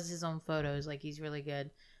 he does his own photos. Like, he's really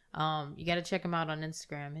good. You got to check him out on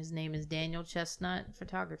Instagram. His name is Daniel Chestnut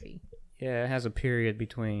Photography. Yeah, it has a period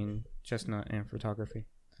between chestnut and photography.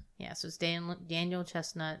 Yeah, so it's Daniel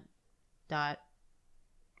Chestnut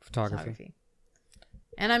photography.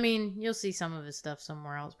 And I mean, you'll see some of his stuff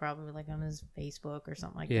somewhere else, probably like on his Facebook or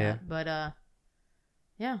something like that. But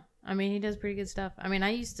yeah, I mean, he does pretty good stuff. I mean, I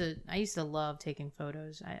used to love taking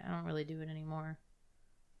photos. I don't really do it anymore.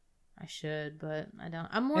 I should, but I don't.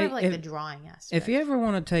 I'm more of like the drawing aspect. If you ever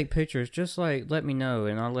want to take pictures, just like let me know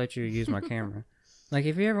and I'll let you use my camera. Like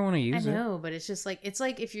if you ever want to use it. I know, but it's just like it's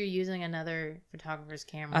like if you're using another photographer's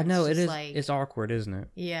camera. I know it is. Like, it's awkward, isn't it?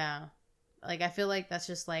 Yeah, like I feel like that's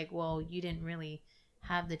just like, well, you didn't really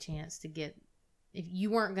have the chance to get. If you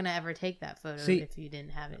weren't gonna ever take that photo, if you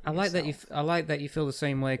didn't have it. I like that you. I like that you feel the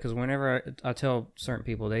same way because whenever I tell certain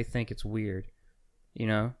people, they think it's weird.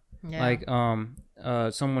 Yeah.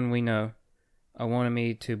 Like someone we know wanted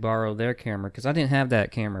me to borrow their camera because I didn't have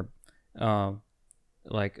that camera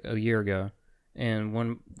like a year ago, and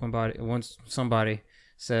once somebody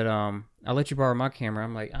said I'll let you borrow my camera.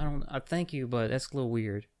 I'm like, I thank you, but that's a little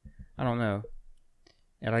weird. I don't know.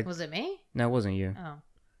 And was it me? No, it wasn't you.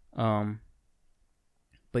 Oh.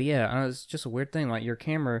 But yeah, it's just a weird thing. Like your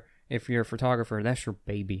camera, if you're a photographer, that's your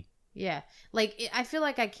baby. Yeah, like I feel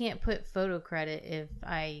like I can't put photo credit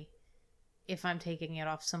if I'm taking it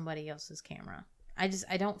off somebody else's camera. I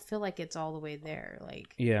don't feel like it's all the way there.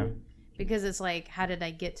 Like, yeah, because it's like, how did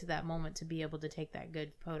I get to that moment to be able to take that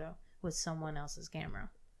good photo with someone else's camera?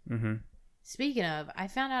 Mm-hmm. Speaking of, I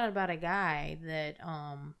found out about a guy that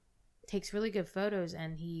takes really good photos,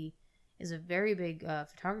 and he is a very big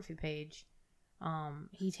photography page.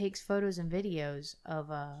 He takes photos and videos of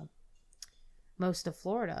most of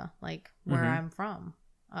Florida, like where I'm from.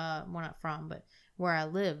 Well, not from, but where I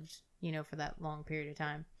lived, for that long period of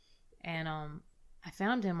time. And I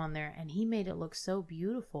found him on there, and he made it look so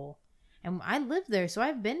beautiful. And I lived there, so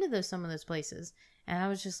I've been to some of those places, and I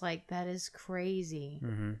was just like, that is crazy.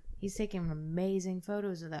 Mm-hmm. He's taking amazing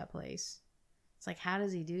photos of that place. It's like, how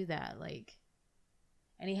does he do that? Like,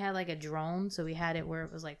 and he had like a drone, so he had it where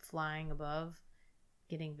it was like flying above,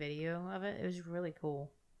 getting video of it. It was really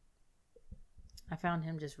cool. I found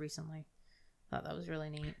him just recently. Thought that was really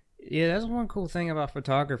neat. Yeah, that's one cool thing about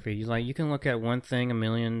photography. You can look at one thing a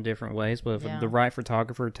million different ways, but if the right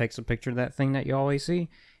photographer takes a picture of that thing that you always see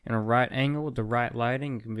in a right angle with the right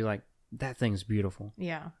lighting, you can be like, that thing's beautiful.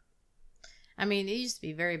 Yeah. I mean, it used to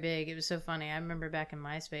be very big. It was so funny. I remember back in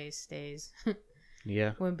MySpace days.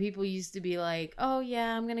 Yeah. When people used to be like, oh,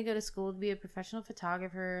 yeah, I'm going to go to school to be a professional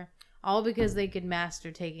photographer. All because they could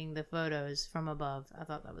master taking the photos from above. I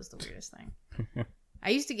thought that was the weirdest thing. I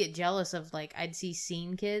used to get jealous of, like, I'd see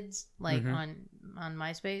scene kids, like, on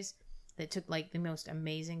MySpace that took, like, the most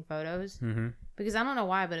amazing photos. Mm-hmm. Because I don't know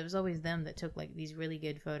why, but it was always them that took, like, these really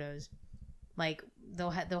good photos. Like, they'll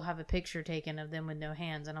have a picture taken of them with no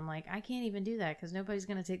hands. And I'm like, I can't even do that because nobody's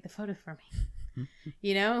going to take the photo for me.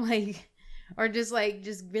 You know? Like, or just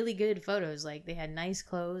really good photos. Like, they had nice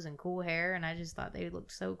clothes and cool hair. And I just thought they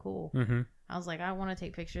looked so cool. Mm-hmm. I was like, I want to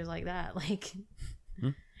take pictures like that. Like...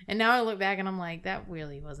 And now I look back and I'm like, that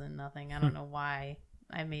really wasn't nothing. I don't know why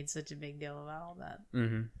I made such a big deal about all that.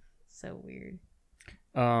 Mm-hmm. So weird.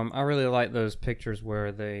 I really like those pictures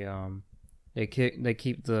where they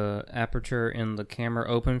keep the aperture in the camera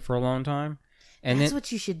open for a long time. And that's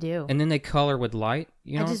what you should do. And then they color with light.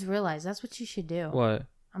 You know? I just realized that's what you should do. What?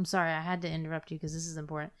 I'm sorry, I had to interrupt you because this is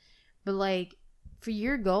important. But like, for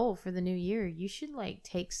your goal for the new year, you should like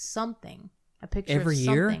take something, a picture every of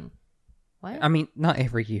something. Year? What? I mean, not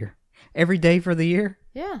every year. Every day for the year?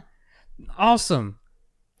 Yeah. Awesome.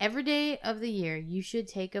 Every day of the year, you should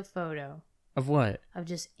take a photo. Of what? Of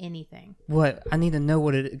just anything. What? I need to know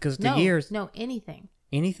what it is, because the years... No, anything.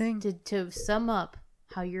 Anything? To sum up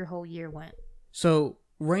how your whole year went. So,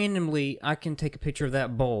 randomly, I can take a picture of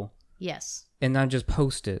that bowl. Yes. And I just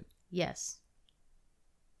post it. Yes.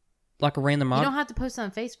 Like a random... You don't have to post it on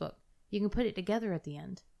Facebook. You can put it together at the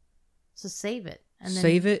end. So save it. And then,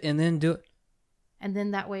 save it and then do it. And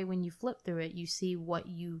then that way when you flip through it, you see what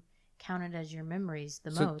you counted as your memories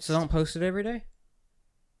the most. So don't post it every day?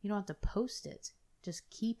 You don't have to post it. Just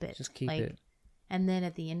keep it. Just keep it. And then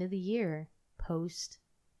at the end of the year, post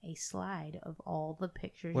a slide of all the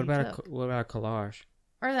pictures what about a collage?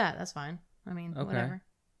 Or that's fine. I mean, okay. Whatever.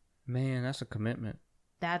 Man, that's a commitment.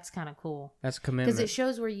 That's kind of cool. That's a commitment. Because it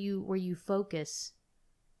shows where you focus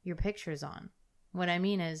your pictures on. What I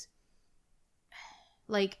mean is,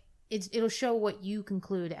 like, it'll show what you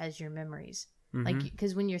conclude as your memories. Mm-hmm. Like,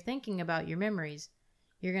 because when you're thinking about your memories,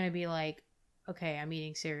 you're going to be like, okay, I'm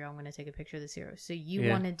eating cereal. I'm going to take a picture of the cereal. So you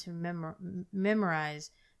wanted to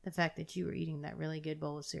memorize the fact that you were eating that really good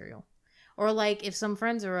bowl of cereal. Or like if some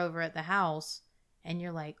friends are over at the house and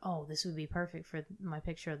you're like, oh, this would be perfect for my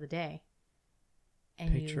picture of the day.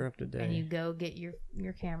 And And you go get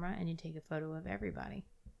your camera and you take a photo of everybody.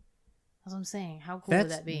 That's what I'm saying. How cool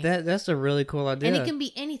would that be? That's a really cool idea. And it can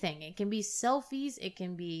be anything. It can be selfies. It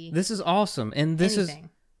can be... This is awesome. And this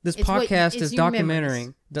anything. This podcast is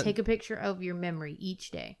documenting... Take a picture of your memory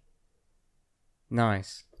each day.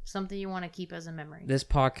 Nice. Something you want to keep as a memory. This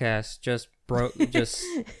podcast just broke...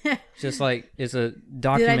 just like it's a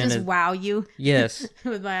documented... Did I just wow you? Yes.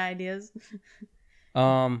 With my ideas?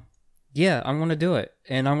 Yeah, I'm gonna do it.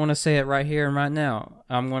 And I'm gonna say it right here and right now.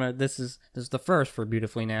 This is the first for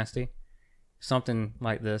Beautifully Nasty. Something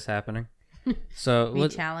like this happening. So me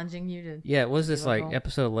challenging you to... Yeah, was this like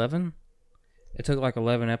episode 11? It took like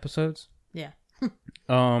 11 episodes? Yeah. Yeah,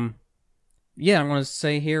 I'm going to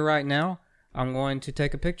say here right now, I'm going to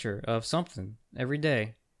take a picture of something every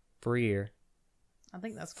day for a year. I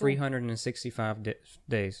think that's cool. 365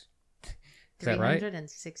 days. Is that right?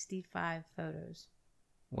 365 photos.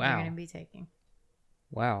 Wow. You're going to be taking.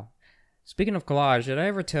 Wow. Speaking of collage, did I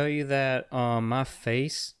ever tell you that my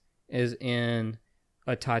face is in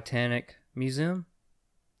a Titanic museum?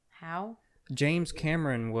 How? James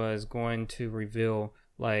Cameron was going to reveal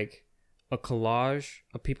like a collage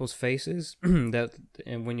of people's faces that,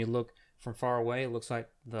 and when you look from far away, it looks like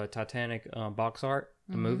the Titanic box art,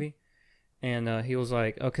 the movie. And he was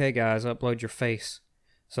like, "Okay, guys, upload your face."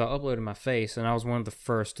 So I uploaded my face, and I was one of the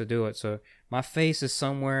first to do it. So my face is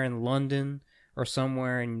somewhere in London or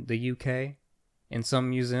somewhere in the UK, in some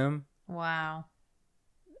museum. Wow.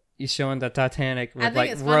 You're showing the Titanic with, I think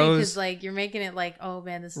like, it's funny Rose, because like you're making it like, oh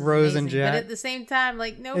man, this is Rose amazing. and Jack. But at the same time,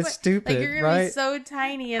 like nobody, it's stupid, like you're gonna right? be so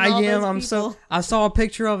tiny. And all those people. I saw a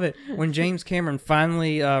picture of it when James Cameron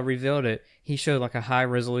finally revealed it. He showed like a high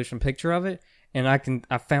resolution picture of it, and I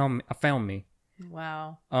found me.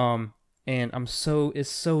 Wow. And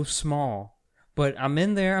it's so small. But I'm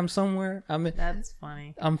in there. I'm somewhere. That's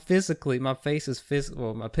funny. I'm physically. My face is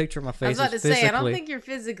physical. My picture of my face is physically. I was about to say, I don't think you're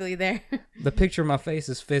physically there. The picture of my face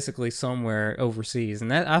is physically somewhere overseas,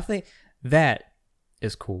 and I think that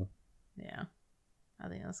is cool. Yeah, I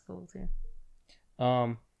think that's cool too.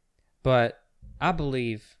 But I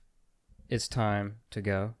believe it's time to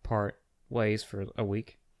go part ways for a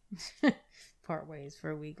week. Part ways for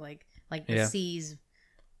a week, like the Yeah. seas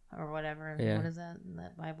or whatever. Yeah. What is that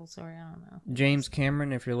Bible story? I don't know. James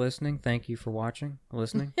Cameron, if you're listening, thank you for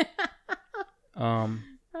listening.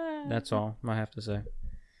 That's all I have to say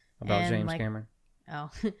about And, James like, Cameron. Oh.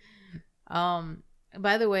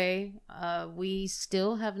 By the way, we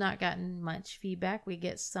still have not gotten much feedback. We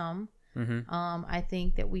get some. Mm-hmm. I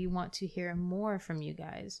think that we want to hear more from you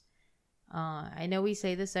guys. I know we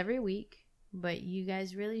say this every week, but you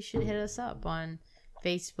guys really should hit us up on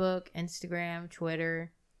Facebook, Instagram,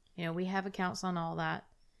 Twitter. You know, we have accounts on all that.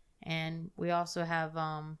 And we also have,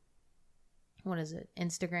 what is it?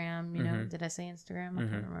 Instagram, you know? Mhm. Did I say Instagram? I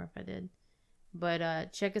Mhm. can't remember if I did.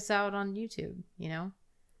 But check us out on YouTube, you know?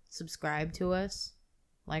 Subscribe to us.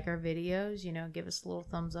 Like our videos, you know, give us a little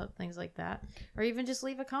thumbs up, things like that. Or even just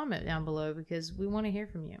leave a comment down below because we want to hear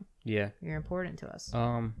from you. Yeah. You're important to us.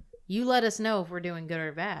 You let us know if we're doing good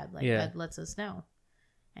or bad. Like, Yeah. that lets us know.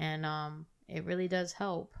 And it really does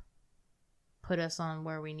help put us on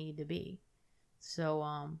where we need to be.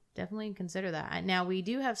 So definitely consider that. Now, we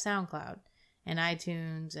do have SoundCloud and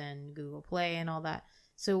iTunes and Google Play and all that.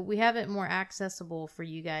 So we have it more accessible for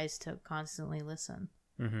you guys to constantly listen.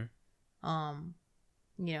 Mm-hmm.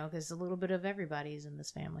 You know, because a little bit of everybody's in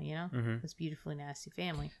this family, you know? Mm-hmm. This beautifully nasty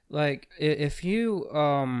family. Like, if you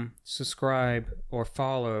subscribe or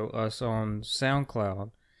follow us on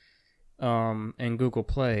SoundCloud and Google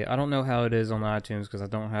Play, I don't know how it is on iTunes because I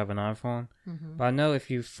don't have an iPhone. Mm-hmm. But I know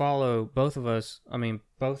if you follow both of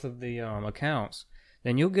the accounts,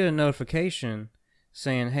 then you'll get a notification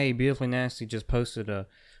saying, "Hey, Beautifully Nasty just posted a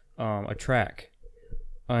track,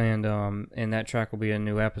 and that track will be a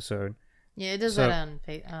new episode." Yeah, it does that on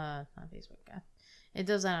not Facebook. It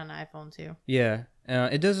does that on iPhone too. Yeah,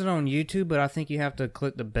 it does it on YouTube, but I think you have to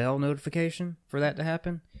click the bell notification for that to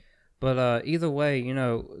happen. But either way, you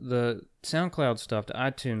know, the SoundCloud stuff, the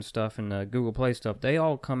iTunes stuff, and the Google Play stuff, they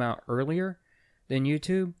all come out earlier than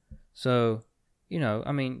YouTube. So, you know,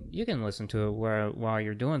 I mean, you can listen to it while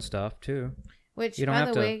you're doing stuff too. Which, you don't by have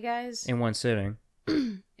the to way, guys, in one sitting.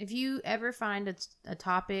 if you ever find a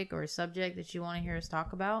topic or a subject that you want to hear us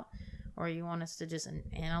talk about, or you want us to just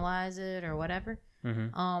analyze it or whatever,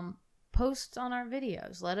 Mm-hmm. Post on our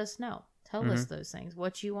videos. Let us know. Tell us those things,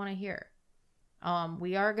 what you want to hear.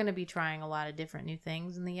 We are going to be trying a lot of different new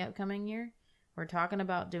things in the upcoming year. We're talking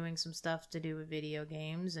about doing some stuff to do with video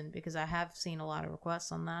games, and because I have seen a lot of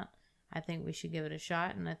requests on that, I think we should give it a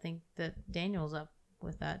shot, and I think that Daniel's up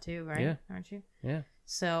with that too, right? Yeah. Aren't you? Yeah.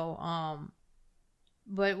 So,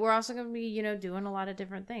 but we're also going to be, you know, doing a lot of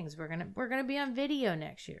different things. We're gonna be on video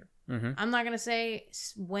next year. Mm-hmm. I'm not gonna say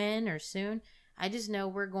when or soon. I just know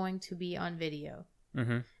we're going to be on video.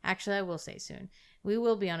 Mm-hmm. Actually, I will say soon. We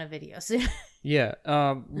will be on a video soon. Yeah.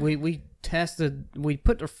 We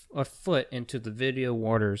put a foot into the video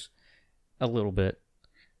waters a little bit,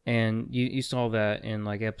 and you saw that in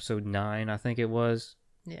like episode 9, I think it was.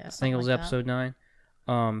 Yeah, I think it was episode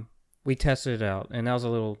 9. We tested it out, and that was a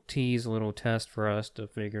little tease, a little test for us to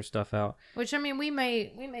figure stuff out. Which, I mean, we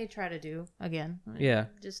may try to do again. Yeah.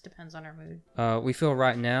 It just depends on our mood. We feel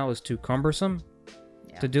right now is too cumbersome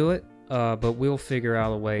to do it, but we'll figure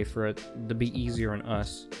out a way for it to be easier on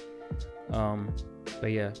us.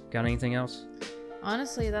 But yeah, got anything else?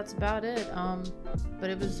 Honestly, that's about it. But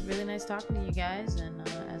it was really nice talking to you guys, and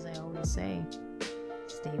as I always say,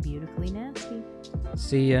 stay beautifully nasty.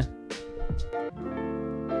 See ya.